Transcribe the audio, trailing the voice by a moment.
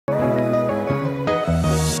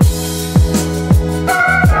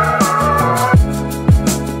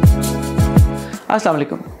अस्सलाम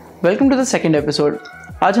वालेकुम, welcome to the second episode.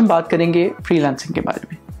 आज हम बात करेंगे फ्रीलांसिंग के बारे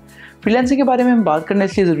में। फ्रीलांसिंग के बारे में हम बात करना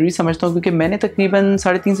इसलिए ज़रूरी समझता हूँ क्योंकि मैंने तकरीबन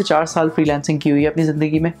 3.5 से 4 साल फ्रीलांसिंग की हुई है अपनी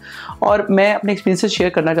ज़िंदगी में, और मैं अपने एक्सपीरियंसेस शेयर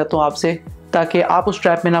करना चाहता हूँ आपसे, ताकि आप उस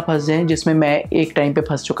ट्रैप में ना फंस जाएँ जिसमें मैं एक टाइम पे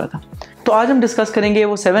फंस चुका था। तो आज हम डिस्कस करेंगे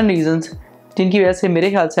वो 7 रीज़न्स जिनकी वजह से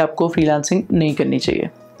मेरे ख्याल से आपको फ्रीलांसिंग नहीं करनी चाहिए।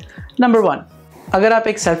 नंबर 1, अगर आप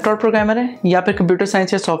एक सेल्फ टॉट प्रोग्रामर हैं या फिर कंप्यूटर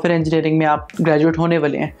साइंस या सॉफ्टवेयर इंजीनियरिंग में आप ग्रेजुएट होने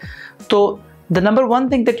वाले हैं, तो the number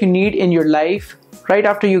 1 thing that you need in your life right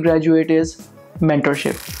after you graduate is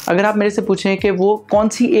mentorship. अगर आप मेरे से पूछें कि वो कौन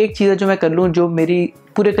सी एक चीज़ है जो मैं कर लूँ जो मेरी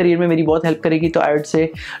पूरे करियर में मेरी बहुत हेल्प करेगी, तो I would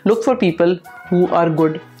say look for people who are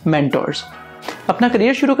good mentors. अपना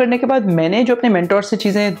करियर शुरू करने के बाद मैंने जो अपने मेंटोर से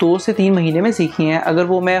चीज़ें 2 से 3 महीने में सीखी हैं, अगर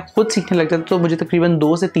वो मैं खुद सीखने लग जाता तो मुझे तकरीबन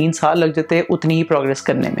 2 से 3 साल लग जाते हैं उतनी ही प्रोग्रेस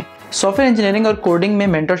करने में। सॉफ्टवेयर इंजीनियरिंग और कोडिंग में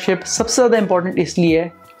मेंटरशिप सबसे ज़्यादा इंपॉर्टेंट इसलिए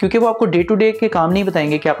है क्योंकि वो आपको डे टू डे के काम नहीं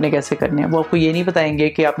बताएंगे कि आपने कैसे करने हैं। वो आपको ये नहीं बताएंगे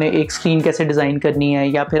कि आपने एक स्क्रीन कैसे डिज़ाइन करनी है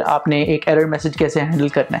या फिर आपने एक एरर मैसेज कैसे हैंडल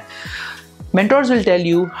करना है। Mentors will tell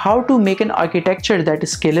you how to make an architecture that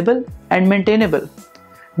is scalable and maintainable.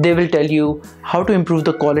 They will tell you how to improve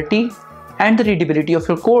the quality and the readability of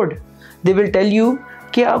your code. They will tell you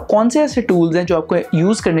कि आप कौन से ऐसे tools हैं जो आपको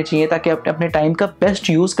use करने चाहिए ताकि आप अपने टाइम का बेस्ट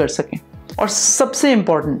यूज़ कर सकें। और सबसे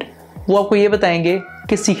इम्पॉर्टेंट, वो आपको ये बताएंगे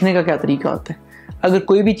कि सीखने का क्या तरीका होता है। अगर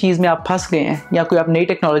कोई भी चीज़ में आप फंस गए हैं या कोई आप नई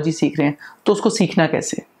टेक्नोलॉजी सीख रहे हैं तो उसको सीखना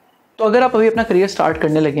कैसे। तो अगर आप अभी अपना करियर स्टार्ट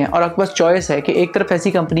करने लगे हैं और आपके पास चॉइस है कि एक तरफ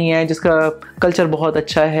ऐसी कंपनी है जिसका कल्चर बहुत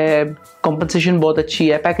अच्छा है, कॉम्पनसेशन बहुत अच्छी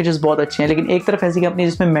है, पैकेजेस बहुत अच्छे हैं, लेकिन एक तरफ ऐसी कंपनी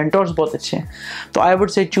जिसमें मेंटोर्स बहुत अच्छे हैं, तो I would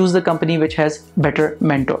say choose the company which has better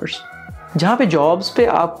mentors. जहाँ पे जॉब्स पे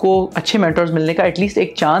आपको अच्छे मेंटोर्स मिलने का एटलीस्ट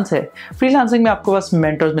एक चांस है, फ्रीलांसिंग में आपको पास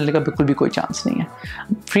मेंटोर्स मिलने का बिल्कुल भी कोई चांस नहीं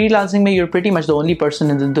है। फ्रीलांसिंग में your pretty much the only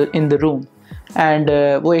person in the room, and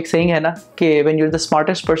वो एक सेइंग है ना कि when your the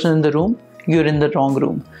smartest person in the room you're in the wrong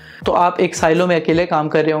room. तो आप एक साइलो में अकेले काम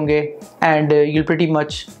कर रहे होंगे and you'll pretty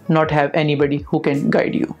much not have anybody who can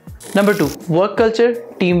guide you. Number 2, work culture,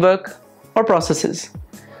 team work और प्रोसेसेस।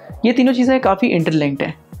 ये तीनों चीज़ें काफ़ी इंटरलिंक्ड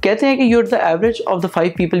हैं। कहते हैं कि your the average of the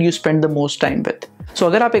 5 people you spend the most time with. सो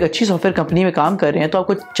अगर आप एक अच्छी सॉफ्टवेयर कंपनी में काम कर रहे हैं तो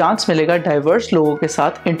आपको चांस मिलेगा डाइवर्स लोगों के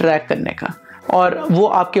साथ इंटरेक्ट करने का, और वो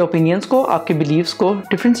आपके ओपिनियंस को, आपके बिलीव्स को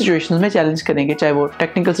डिफरेंट सिचुएशंस में चैलेंज करेंगे, चाहे वो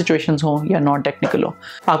टेक्निकल सिचुएशंस हो या नॉन टेक्निकल हो।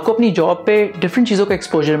 आपको अपनी जॉब पे डिफरेंट चीज़ों का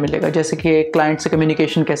एक्सपोजर मिलेगा, जैसे कि क्लाइंट से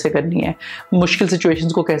कम्युनिकेशन कैसे करनी है, मुश्किल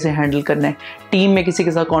सिचुएशंस को कैसे हैंडल करना है, टीम में किसी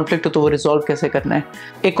के साथ कॉन्फ्लिक्ट हो तो वो रिजॉल्व कैसे करना है।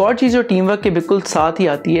 एक और चीज़ जो टीम वर्क के बिल्कुल साथ ही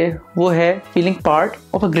आती है वो है feeling part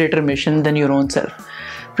of a greater mission then your own self.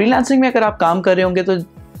 Freelancing में अगर आप काम कर रहे होंगे तो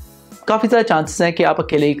काफ़ी ज़्यादा चांसेस हैं कि आप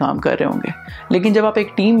अकेले ही काम कर रहे होंगे, लेकिन जब आप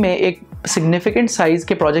एक टीम में एक सिग्निफिकेंट साइज़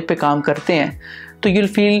के प्रोजेक्ट पे काम करते हैं तो you'll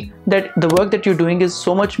feel that the work that you doing is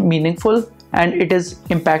so much meaningful and it is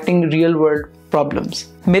impacting real world problems.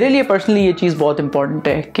 मेरे लिए पर्सनली ये चीज़ बहुत इंपॉर्टेंट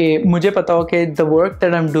है कि मुझे पता हो कि the work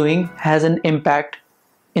that I am doing has an impact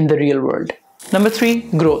in the real world. Number 3,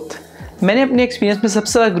 growth. मैंने अपने एक्सपीरियंस में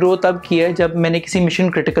सबसे ज़्यादा ग्रोथ तब की है जब मैंने किसी मिशन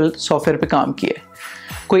क्रिटिकल सॉफ्टवेयर पे काम किया है।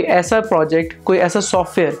 कोई ऐसा प्रोजेक्ट, कोई ऐसा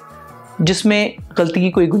सॉफ्टवेयर जिसमें गलती की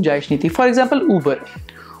कोई गुंजाइश नहीं थी। फॉर एग्जांपल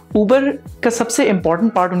ऊबर का सबसे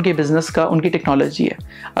इंपॉर्टेंट पार्ट उनके बिज़नेस का उनकी टेक्नोलॉजी है।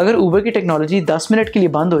 अगर ऊबर की टेक्नोलॉजी 10 मिनट के लिए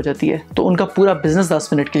बंद हो जाती है तो उनका पूरा बिजनेस 10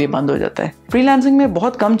 मिनट के लिए बंद हो जाता है। फ्रीलांसिंग में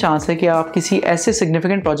बहुत कम चांस है कि आप किसी ऐसे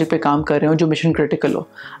सिग्निफिकेंट प्रोजेक्ट पे काम कर रहे हो जो मिशन क्रिटिकल हो।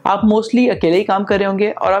 आप मोस्टली अकेले ही काम कर रहे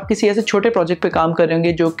होंगे और आप किसी ऐसे छोटे प्रोजेक्ट पे काम कर रहे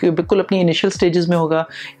होंगे जो कि बिल्कुल अपनी इनिशियल स्टेजेस में होगा,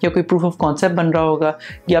 या कोई प्रूफ ऑफ कॉन्सेप्ट बन रहा होगा,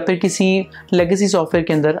 या फिर किसी लेगेसी सॉफ्टवेयर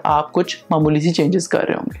के अंदर आप कुछ मामूली सी चेंजेस कर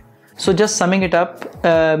रहे होंगे। So just summing it up,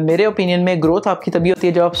 मेरे ओपिनियन में ग्रोथ आपकी तभी होती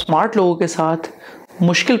है जब आप स्मार्ट लोगों के साथ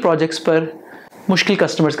मुश्किल प्रोजेक्ट्स पर मुश्किल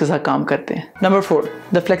कस्टमर्स के साथ काम करते हैं। Number 4,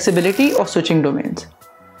 the flexibility of switching domains.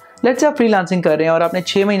 Let's say आप फ्रीलांसिंग कर रहे हैं और आपने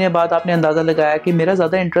 6 महीने बाद आपने अंदाज़ा लगाया कि मेरा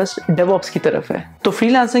ज़्यादा इंटरेस्ट डेवऑप्स की तरफ है, तो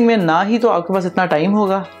फ्रीलांसिंग में ना ही तो आपके पास इतना टाइम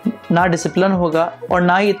होगा, ना डिसिप्लिन होगा, और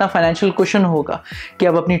ना ही इतना फाइनेंशियल कुशन होगा कि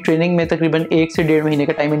आप अपनी ट्रेनिंग में तकरीबन 1 से 1.5 महीने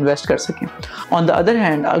का टाइम इन्वेस्ट कर सकें। ऑन द अदर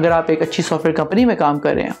हैंड, अगर आप एक अच्छी सॉफ्टवेयर कंपनी में काम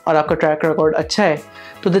कर रहे हैं और आपका ट्रैक रिकॉर्ड अच्छा है,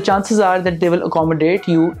 तो the chances are that they will accommodate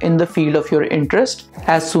you in the field of your interest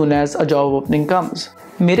as soon as a job opening comes.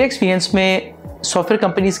 मेरे एक्सपीरियंस में सॉफ्टवेयर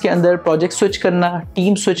कंपनीज के अंदर प्रोजेक्ट स्विच करना,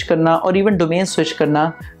 टीम स्विच करना और इवन डोमेन स्विच करना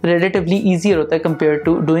relatively easier होता है compare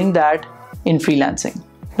to doing that in freelancing.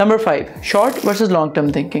 Number 5, short versus long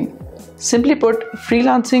term thinking. Simply put,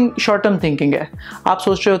 freelancing short term thinking है। आप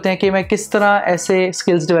सोच रहे होते हैं कि मैं किस तरह ऐसे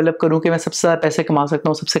स्किल्स डेवलप करूं कि मैं सबसे ज़्यादा पैसे कमा सकता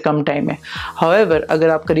हूं सबसे कम टाइम में। हाउएवर, अगर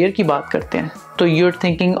आप करियर की बात करते हैं तो you are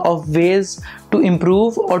thinking of ways to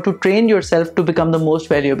improve और to train your self to become the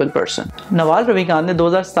most valuable person. Nawal Ravikant ने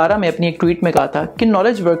 2017 में अपनी एक ट्वीट में कहा था कि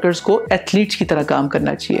नॉलेज वर्कर्स को एथलीट्स की तरह काम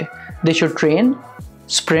करना चाहिए, they should train,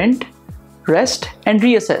 sprint, rest and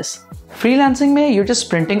reassess. Freelancing में you just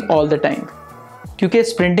sprinting all the time, क्योंकि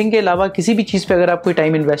स्प्रिंटिंग के अलावा किसी भी चीज़ पे अगर आप कोई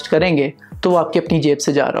टाइम इन्वेस्ट करेंगे तो वो आपकी अपनी जेब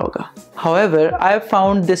से जा रहा होगा। However, I have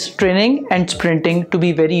found this training and sprinting to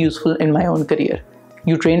be very useful in my own career.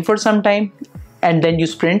 You train for some time and then you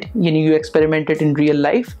sprint, you experiment it in real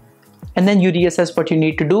life and then you reassess what you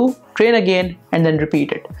need to do, train again and then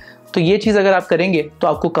repeat it. तो ये चीज़ अगर आप करेंगे तो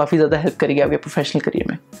आपको काफ़ी ज़्यादा help करेगी आपके प्रोफेशनल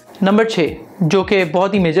करियर में। नंबर 6, जो कि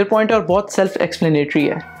बहुत ही मेजर पॉइंट है और बहुत सेल्फ एक्सप्लेनेटरी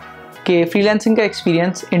है, कि फ्रीलांसिंग का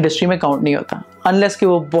एक्सपीरियंस इंडस्ट्री में काउंट नहीं होता अनलेस कि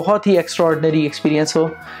वो बहुत ही एक्स्ट्राऑर्डिनरी एक्सपीरियंस हो।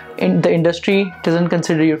 In the industry doesn't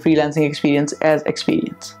consider your freelancing experience as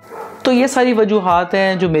experience. तो ये सारी वजूहात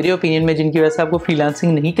हैं जो मेरे ओपिनियन में जिनकी वजह से आपको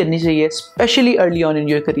फ्रीलांसिंग नहीं करनी चाहिए, specially early on in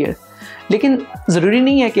your career. लेकिन ज़रूरी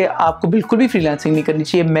नहीं है कि आपको बिल्कुल भी फ्रीलांसिंग नहीं करनी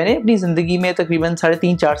चाहिए। मैंने अपनी ज़िंदगी में तकरीबन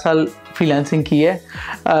 3.5-4 साल फ्रीलांसिंग की है,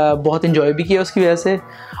 बहुत इन्जॉय भी किया उसकी वजह से,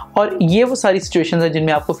 और ये वो सारी सिचुएशंस हैं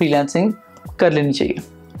जिनमें आपको फ्रीलांसिंग कर लेनी चाहिए।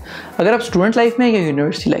 अगर आप स्टूडेंट लाइफ में या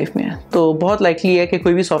यूनिवर्सिटी लाइफ में हैं तो बहुत लाइकली है कि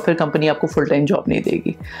कोई भी सॉफ्टवेयर कंपनी आपको फुल टाइम जॉब नहीं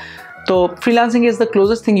देगी। तो freelancing is the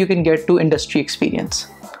closest thing you can get to industry experience.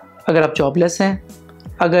 अगर आप जॉबलेस हैं,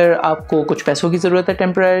 अगर आपको कुछ पैसों की ज़रूरत है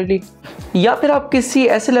टेम्परेरी, या फिर आप किसी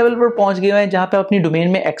ऐसे लेवल पर पहुंच गए हैं जहां पे आप अपनी डोमेन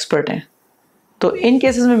में एक्सपर्ट हैं, तो इन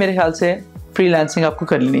केसेस में मेरे ख्याल से फ्रीलांसिंग आपको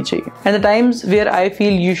कर लेनी चाहिए। And the times where I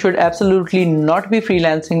feel you should absolutely not be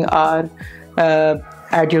freelancing are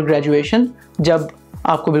at your graduation, जब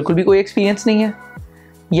आपको बिल्कुल भी कोई एक्सपीरियंस नहीं है,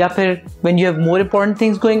 या फिर when you have more important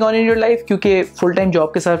things going on in your life, क्योंकि फुल टाइम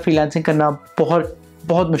जॉब के साथ फ्रीलांसिंग करना बहुत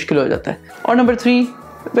बहुत मुश्किल हो जाता है। और number 3,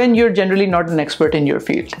 when you're generally not an expert in your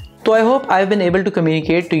field. तो I hope I've been able to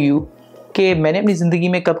communicate to you कि मैंने अपनी ज़िंदगी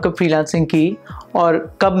में कब कब फ्रीलांसिंग की और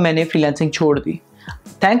कब मैंने फ्रीलांसिंग छोड़ दी।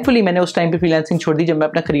 थैंकफुली मैंने उस टाइम पे फ्रीलांसिंग छोड़ दी जब मैं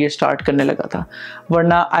अपना करियर स्टार्ट करने लगा था,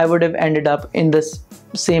 वरना I would have ended up in this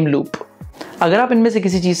same loop. अगर आप इनमें से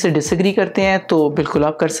किसी चीज़ से डिसएग्री करते हैं तो बिल्कुल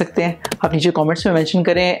आप कर सकते हैं, आप नीचे कमेंट्स में मेंशन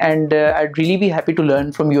करें, and I'd really be happy to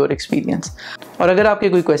learn from your experience. और अगर आपके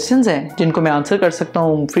कोई क्वेश्चंस हैं जिनको मैं आंसर कर सकता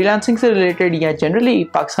हूँ फ्रीलांसिंग से रिलेटेड या जनरली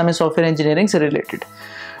पाकिस्तान में सॉफ्टवेयर इंजीनियरिंग से रिलेटेड,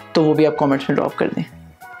 तो वो भी आप कमेंट्स में ड्रॉप कर दें।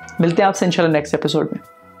 मिलते हैं आपसे इंशाल्लाह नेक्स्ट एपिसोड में।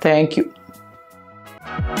 Thank you.